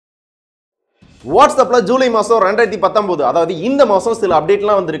வாட்ஸ்அப்ல ஜூலை மாசம் 2019 அதாவது இந்த மாசம் சில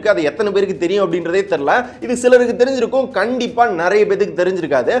அப்டேட்லாம் வந்திருக்கு. அது எத்தனை பேருக்கு தெரியும் அப்படின்றதே தெரியல. இது சிலருக்கு தெரிஞ்சிருக்கும், கண்டிப்பா நிறைய பேருக்கு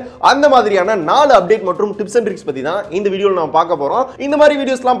தெரிஞ்சிருக்காது. அந்த மாதிரியான 4 அப்டேட் மற்றும் டிப்ஸ் அண்ட் ட்ரிக்ஸ் பத்தி தான் இந்த வீடியோல நாம பார்க்க போறோம். இந்த மாதிரி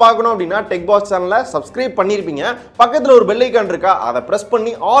வீடியோஸ்லாம் பார்க்கணும் அப்படின்னா டெக் பாக்ஸ் சேனலை சப்ஸ்கிரைப் பண்ணிருப்பீங்க. பக்கத்துல ஒரு பெல் ஐகான் இருக்கா, அதை பிரஸ்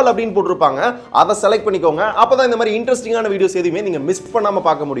பண்ணி ஆல் அப்படின்னு போட்டுருப்பாங்க. அதை செலக்ட் பண்ணிக்கோங்க. அப்பதான் இந்த மாதிரி இன்ட்ரெஸ்டிங்கான வீடியோஸ் எதுவுமே நீங்க மிஸ் பண்ணாம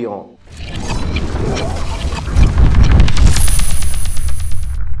பார்க்க முடியும்.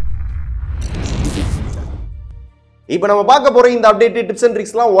 இப்போ நம்ம பார்க்க போற இந்த அப்டேட் டிப்ஸ் அண்ட்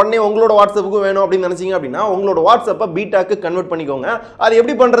ட்ரிக்ஸ்லாம் உடனே உங்களோட வாட்ஸ்அப்புக்கு வேணும் அப்படின்னு நினைச்சீங்க அப்படின்னா உங்களோட வாட்ஸ்அப்பை பீட்டாக்கு கன்வெர்ட் பண்ணிக்கோங்க. அது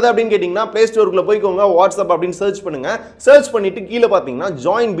எப்படி பண்றது அப்படின்னு கேட்டிங்கன்னா பிளே ஸ்டோருக்குள்ள போய்க்கோங்க, வாட்ஸ்அப் அப்படின்னு சர்ச் பண்ணுங்க. சர்ச் பண்ணிட்டு கீழே பார்த்தீங்கன்னா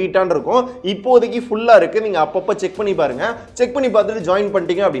ஜாயின் பீட்டான்னு இருக்கும். இப்போதைக்கு ஃபுல்லா இருக்கு, நீங்க அப்பப்போ செக் பண்ணி பாருங்க. செக் பண்ணி பார்த்துட்டு ஜாயின்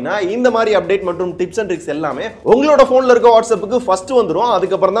பண்ணிட்டீங்க அப்படின்னா இந்த மாதிரி அப்டேட் மற்றும் டிப்ஸ் அண்ட் ட்ரிக்ஸ் எல்லாமே உங்களோட போன்ல இருக்க வாட்ஸ்அப்புக்கு ஃபர்ஸ்ட் வந்துடும்.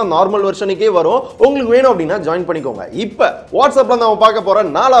 அதுக்கப்புறம் தான் நார்மல் வெர்ஷனுக்கே வரும். உங்களுக்கு வேணும் அப்படின்னா ஜாயின் பண்ணிக்கோங்க. இப்போ வாட்ஸ்அப்ல நம்ம பார்க்க போற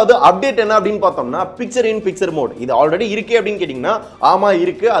 4வது அப்டேட் என்ன அப்படின்னு பார்த்தோம்னா பிக்சர் இன் பிக்சர் மோட். இது ஆல்ரெடி இருக்கே அப்படின்னு கேட்டிங்கன்னா ஆமா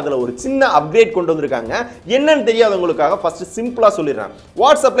இருக்கு. அதுல ஒரு சின்ன அப்கிரேட் கொண்டு வந்திருக்காங்க. என்னன்னு தெரியாதவங்களுக்காக ஃபர்ஸ்ட் சிம்பிளா சொல்லிடுறேன்.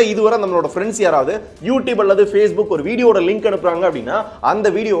 வாட்ஸ்அப்ல இதுவரை நம்மளோட ஃப்ரெண்ட்ஸ் யாராவது யூடியூப் அல்லது ஃபேஸ்புக் ஒரு வீடியோட லிங்க் அனுப்புறாங்க அப்படின்னா அந்த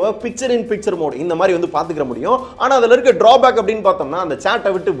வீடியோவை பிக்சர் இன் பிக்சர் மோட் இந்த மாதிரி வந்து பாத்துக்க முடியும். ஆனா அதுல இருக்க டிராபேக் அப்படின்னு பார்த்தோம்னா அந்த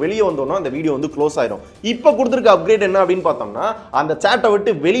சாட்டை விட்டு வெளியே வந்தோம்னா அந்த வீடியோ வந்து க்ளோஸ் ஆயிடும். இப்போ கொடுத்திருக்க அப்கிரேட் என்ன அப்படின்னு பார்த்தோம்னா அந்த சாட்டை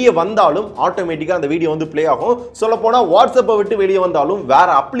விட்டு வெளியே வந்தாலும் ஆட்டோமேட்டிக்கா அந்த வீடியோ வந்து பிளே ஆகும். சொல்ல போனா வாட்ஸ்அப்பை விட்டு வெளியே வந்தாலும் வேற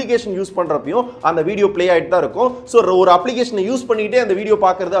அப்ளிகேஷன் யூஸ் பண்றப்பையும் அந்த வீடியோ பிளே ஆயிட்டு தான் இருக்கும். சோ ஒரு அப்ளிகேஷனை யூஸ் பண்ணிட்டே அந்த வீடியோ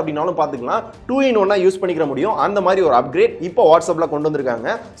பார்க்கிறது அப்படினாலும் பார்த்துக்கலாம். 2-in-1 யூஸ் பண்ணிக்கிற முடியும். அந்த மாதிரி ஒரு அப்கிரேட் இப்போ வாட்ஸ்அப்ல கொண்டு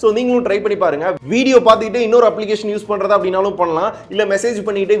வந்திருக்காங்க. சோ நீங்களும் ட்ரை பண்ணி பாருங்க. வீடியோ பார்த்துக்கிட்டே இன்னொரு அப்ளிகேஷன் யூஸ் பண்றது அப்படினாலும் பண்ணலாம். இல்ல மெசேஜ்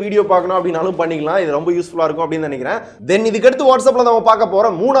பண்ணிக்கிட்டே வீடியோ பார்க்கணும் அப்படினாலும் பண்ணிக்கலாம். இது ரொம்ப யூஸ்ஃபுல்லா இருக்கும் அப்படின்னு நினைக்கிறேன். தென் இதுக்கு அடுத்து வாட்ஸ்அப்ல நம்ம பார்க்க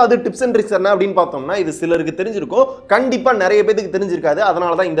போற 3வது டிப்ஸ் அண்ட் ட்ரிக்ஸ் என்ன அப்படின்னு பார்த்தோம்னா இது சிலருக்கு தெரிஞ்சிருக்கும், கண்டிப்பா நிறைய பேருக்கு தெரிஞ்சிருக்காது.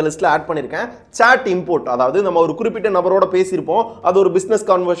 அதனால தான் இந்த லிஸ்ட்ல ஆட் பண்ணிருக்கேன். Chat import. அதாவது நம்ம ஒரு குறிப்பிட்ட நபரோட பேசியிருப்போம், அது ஒரு பிசினஸ்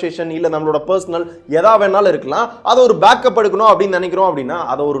கான்வர்சேஷன் இல்ல நம்மளோட பர்சனல் எதா வேணாலும் இருக்கலாம். அது ஒரு பேக்கப் எடுக்கணும் அப்படின்னு நினைக்கிறோம் அப்படின்னா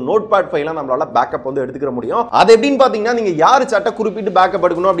அதை ஒரு நோட்பேட் ஃபைலா நம்மளால பேக்கப் வந்து எடுத்துக்க முடியும். அது எப்படின்னு பாத்தீங்கன்னா நீங்க யார் சாட்டை குறிப்பிட்டு பேக்கப்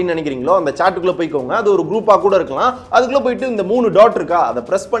எடுக்கணும் அப்படின்னு நினைக்கிறீங்களோ அந்த சாட்டுக்குள்ள போய்க்கோங்க. அது ஒரு குரூப்பா கூட இருக்கலாம். அதுக்குள்ள போயிட்டு இந்த 3 டாட் இருக்கா, அதை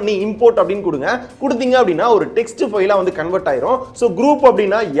பிரஸ் பண்ணி இம்போர்ட் அப்படின்னு கொடுங்க. கொடுத்தீங்க அப்படின்னா ஒரு டெக்ஸ்ட் ஃபைலா வந்து கன்வெர்ட் ஆயிரும். சோ குரூப்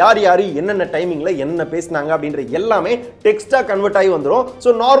அப்படின்னா யார் யாரு என்னென்ன டைமிங்ல என்ன பேசினாங்க அப்படின்ற எல்லாமே டெக்ஸ்டா கன்வெர்ட் ஆகி வந்துரும்.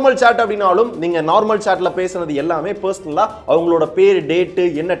 சோ நார்மல் சாட் அப்படினாலும் நீங்க நார்மல் சாட்ல பேசுனது எல்லாமே பர்சனலா அவங்களோட பேர், டேட்,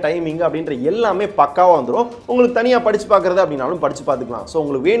 என்ன டைமிங் அப்படின்ற எல்லாமே பக்காவா வந்துரும். உங்களுக்கு தனியா படிச்சு பார்க்கறது அப்படினாலும் படிச்சு பார்த்துக்கலாம். சோ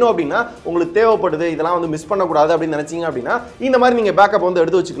உங்களுக்கு வேணும் அப்படின்னா உங்களுக்கு தேவைப்படுது இதெல்லாம் வந்து மிஸ் பண்ணக்கூடாது அப்படின்னு நினைச்சீங்க அப்படின்னா இந்த மாதிரி நீங்க பேக்கப் வந்து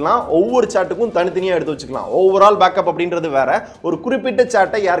எடுத்து வச்சுக்கலாம். ஒவ்வொரு சாட்டுக்கும் தனித்தனியா எடுத்து வச்சுக்கலாம். ஓவரால் பேக்கப் அப்படின்றது வேற. ஒரு குறிப்பிட்ட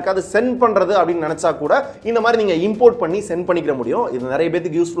சாட்டை யாருக்காவது சென்ட் பண்றது அப்படின்னு நினைச்சா கூட இந்த மாதிரி நீங்க இம்போர்ட் பண்ணி சென்ட் பண்ணிக்க முடியும். இது நிறைய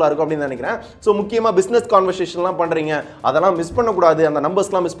பேருக்கு யூஸ்ஃபுல்லா இருக்கும் அப்படின்னு நினைக்கிறேன். சோ முக்கியமா பிசினஸ் கான்வர்சேஷன்லாம் பண்றீங்க, அதெல்லாம் மிஸ் பண்ணக்கூடாது, அந்த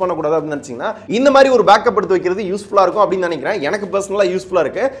நம்பர்ஸ்லாம் மிஸ் பண்ணக்கூடாது அப்படின்னு நினைச்சீங்கன்னா இந்த மாதிரி ஒரு பேக்கப் எடுத்து வைக்கிறது யூஸ்ஃபுல்லா இருக்கும் அப்படின்னு நினைக்கிறேன். எனக்கு பர்சனலா யூஸ்ஃபுல்லா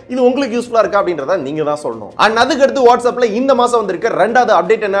இருக்கு. இது உங்களுக்கு யூஸ்ஃபுல்லா இருக்கா அப்படின்றத நீங்க தான் சொல்லணும். அண்ட் அதுக்கு அடுத்து வாட்ஸ்அப்ல இந்த மாசம் வந்திருக்க 2வது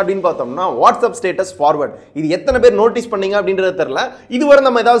அப்டேட் என்ன அப்படின்னு பார்த்தோம்னா வாட்ஸ்அப் ஸ்டேட்டஸ் ஃபார்வர்ட். இது எத்தனை பேர் நோட்டீஸ் பண்ணீங்க அப்படின்றது தெரியல. இதுவரை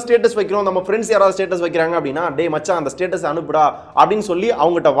நம்ம ஏதாவது ஸ்டேட்டஸ் வைக்கிறோம், நம்ம ஃப்ரெண்ட்ஸ் யாராவது ஸ்டேட்டஸ் வைக்கிறாங்க அப்படின்னா டே மச்சான் அந்த ஸ்டேட்டஸ் அனுப்புடா அப்படின்னு சொல்லி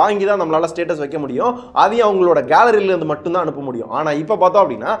அவங்ககிட்ட வாங்கி தான் நம்மளால ஸ்டேட்டஸ் வைக்க முடியும். அதையும் அவங்களோட கேலரியில இருந்து மட்டும் தான் அனுப்ப முடியும். ஆனா இப்போ பார்த்தோம்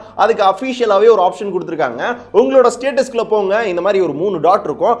அப்படின்னா அதுக்கு அஃபிஷியலாவே ஒரு ஆப்ஷன் கொடுத்திருக்காங்க. உங்களோட ஸ்டேட்டஸ்க்குள்ள போங்க, இந்த மாதிரி ஒரு 3 டாட்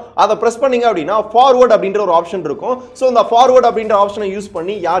இருக்கும். அதை பிரஸ் பண்ணீங்க அப்படின்னா ஃபார்வர்ட் அப்படின்ற ஒரு ஆப்ஷன் இருக்கும். சோ இந்த ஃபார்வர்ட் அப்படின்ற ஆப்ஷனை யூஸ்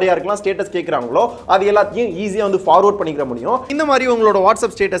பண்ணி யார் யாருக்கெல்லாம் ஸ்டேட்டஸ் கேட்கறாங்களோ அது எல்லாத்தையும் ஈஸியா வந்து ஃபார்வர்ட் பண்ணிக்க முடியும். இந்த மாதிரி உங்களோட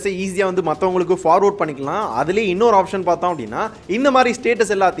வாட்ஸ்அப் ஸ்டேட்டஸை ஈஸியா வந்து மற்றவங்களுக்கு ஃபார்வர்ட் பண்ணிக்கலாம். அதுலேயே இன்னொரு ஆப்ஷன் பார்த்தோம் அப்படின்னா இந்த மாதிரி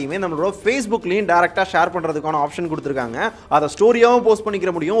ஸ்டேட்டஸ் எல்லாத்தையுமே நம்மளோட ஃபேஸ்புக்லையும் டேரக்டா ஷேர் பண்றதுக்கான ஆப்ஷன் கொடுத்துருக்காங்க. அதை ஸ்டோரியாவும் போஸ்ட்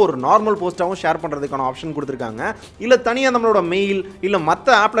பண்ணிக்க முடியும், ஒரு நார்மல் போஸ்டாவும் ஷேர் பண்றதுக்கான ஆப்ஷன் கொடுத்துருக்காங்க. இல்ல தனியா நம்மளோட மெயில் இல்ல மற்ற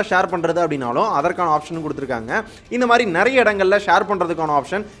ஆப்ல ஷேர் பண்றது அப்படின்னாலும் அதற்கான ஆப்ஷன் கொடுத்துருக்காங்க. இந்த மாதிரி நிறைய இடங்கள்ல ஷேர் பண்றதுக்கான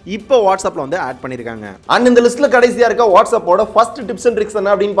ஆப்ஷன் இப்போ வாட்ஸ்அப்ல வந்து ஆட் பண்ணிருக்காங்க. அண்ட் இந்த லிஸ்ட்ல கடைசியா இருக்க வாட்ஸ்அப்போட ஃபர்ஸ்ட் டிப்ஸ் அண்ட் ட்ரிக்ஸ்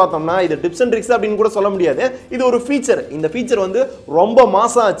என்ன அப்படின்னு பார்த்தோம்னா இது டிப்ஸ் அண்ட் ட்ரிக்ஸ் அப்படின்னு கூட சொல்ல முடியாது. இது ஒரு ஃபீச்சர். இந்த ஃபீச்சர் வந்து ரொம்ப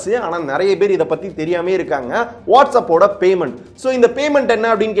மாசம் ஆச்சு, ஆனா நிறைய பேர் இத பத்தி தெரியாம இருக்காங்க. வாட்ஸ்அப்போட பேமெண்ட். சோ இந்த பேமெண்ட் என்ன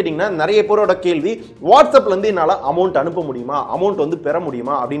அப்படின்னு கேட்டிங்கன்னா நிறைய பேரோட கேள்வி, வாட்ஸ்அப்ல இருந்து என்னால அமௌண்ட் அனுப்ப முடியுமா, அமௌண்ட் வந்து பெற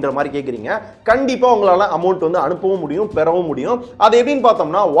முடியுமா அப்படின்ற மாதிரி கேக்குறீங்க. கண்டிப்பா உங்களால அமௌண்ட் வந்து அனுப்பவும் முடியும், பெறவும் முடியும். அது எப்படின்னு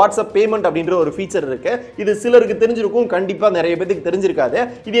பார்த்தோம்னா வாட்ஸ்அப் பேமெண்ட் அப்படின்ற ஒரு ஃபீச்சர் இருக்கு. இது சிலருக்கு தெரிஞ்சிருக்கும், கண்டிப்பா நிறைய பேருக்கு தெரிஞ்சிருக்காது.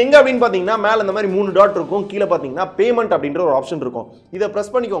 இது எங்க அப்படின்னு பாத்தீங்கன்னா மேல இந்த மாதிரி 3 டாட் இருக்கும். கீழே பாத்தீங்கன்னா பேமெண்ட் அப்படின்ற ஒரு ஆப்ஷன் இருக்கும். இதை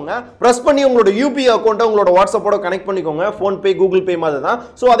பிரஸ் பண்ணிக்கோங்க. பிரஸ் பண்ணி உங்களோட யூபிஐ அக்கௌண்ட்டை உங்களோட உங்களோட வாட்ஸ்அப்போட கனெக்ட் பண்ணிக்கோங்க. ஃபோன் பே, கூகுள் பே மாதிரி தான்.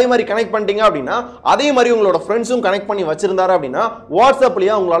 ஸோ அதே மாதிரி கனெக்ட் பண்ணிட்டீங்க அப்படின்னா அதே மாதிரி உங்களோட ஃப்ரெண்ட்ஸும் கனெக்ட் பண்ணி வச்சிருந்தாரு அப்படின்னா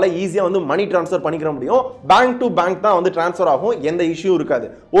வாட்ஸ்அப்லயே உங்களால ஈஸியா வந்து மணி ட்ரான்ஸ்ஃபர் பண்ணிக்க முடியும். பேங்க் டு பேங்க் தான் வந்து ட்ரான்ஸ்ஃபர் ஆகும், எந்த இஷ்யூ இருக்காது.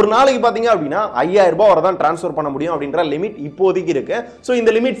 ஒரு நாளைக்கு பாத்தீங்க அப்படின்னா 5000 ரூபாய் வரை தான் ட்ரான்ஸ்ஃபர் பண்ண முடியும் அப்படின்ற லிமிட் இப்போதைக்கு இருக்கு. ஸோ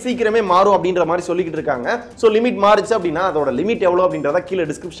இந்த லிமிட் சீக்கிரமே மாறும் அப்படின்ற மாதிரி சொல்லிக்கிட்டு இருக்காங்க. ஸோ லிமிட் மாறிச்சு அப்படின்னா அதோட லிமிட் எவ்வளவு அப்படின்றத கீழே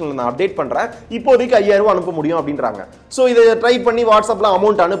டிஸ்கிரிப்ஷன்ல நான் அப்டேட் பண்றேன். இப்போதைக்கு 5000 ரூபாய் அனுப்ப முடியும் அப்படின்றாங்க. ஸோ இதை ட்ரை பண்ணி வாட்ஸ்அப்ல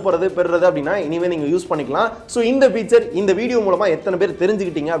அமௌண்ட் அனுப்புறது பெறுறது அப்படின்னா இனிமே நீங்க யூஸ் பண்ணிக்கலாம். ஸோ இந்த ஃபீச்சர் இந்த வீடியோ மூலமா எத்தனை பேர்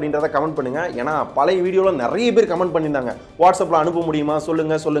தெரிஞ்சுக்கிட்டீங்க அப்படின்றத கமெண்ட் பண்ணுங்க. ஏன்னா பழைய வீடியோல நிறைய பேர் கமெண்ட் பண்ணியிருந்தாங்க வாட்ஸ்அப்ல அனுப்ப முடியுமா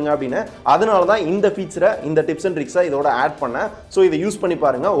சொல்லுங்க சொல்லுங்க அப்படின்னு. அதனால தான் இந்த ஃபீச்சரை இந்த டிப்ஸ் அண்ட் ட்ரிக்ஸை இதோட ஆட் பண்ணேன். ஸோ இதை யூஸ் பண்ணி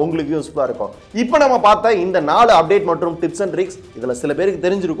பாருங்க, உங்களுக்கு யூஸ்ஃபுல்லா இருக்கும். இப்போ நம்ம பார்த்த இந்த 4 அப்டேட் மற்றும் டிப்ஸ் அண்ட் ட்ரிக்ஸ் இதுல சில பேருக்கு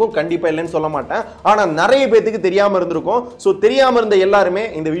தெரிஞ்சிருக்கும், கண்டிப்பா இல்லைன்னு சொல்ல மாட்டேன். ஆனா நிறைய பேருக்கு தெரியாம இருந்திருக்கும். ஸோ தெரியாம இருந்த எல்லாருமே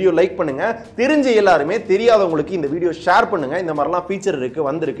இந்த வீடியோ லைக் பண்ணுங்க. தெரிஞ்ச எல்லாருமே தெரியாதவங்களுக்கு இந்த வீடியோ ஷேர் பண்ணுங்க. இந்த மாதிரிலாம் ஃபீச்சர் இருக்கு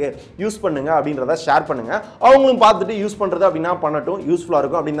வந்திருக்கு யூஸ் பண்ணுங்க அப்படின்றத ஷேர் பண்ணுங்க. அவங்களும் பார்த்துட்டு யூஸ் பண்றது அப்படின்னா பண்ணட்டும், யூஸ்ஃபுல்லா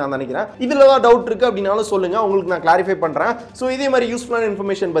இருக்கும் அப்படின்னு நான் நினைக்கிறேன். இதுல ஏதாவது டவுட் இருக்கு அப்படின்னாலும் சொல்லுங்க, உங்களுக்கு நான் கிளாரிஃபை பண்றேன். ஸோ இதே மாதிரி யூஸ்ஃபுல்லான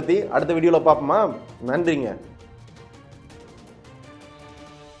இன்ஃபர்மேஷன் பத்தி அடுத்த வீடியோல பார்ப்போமா? நன்றிங்க.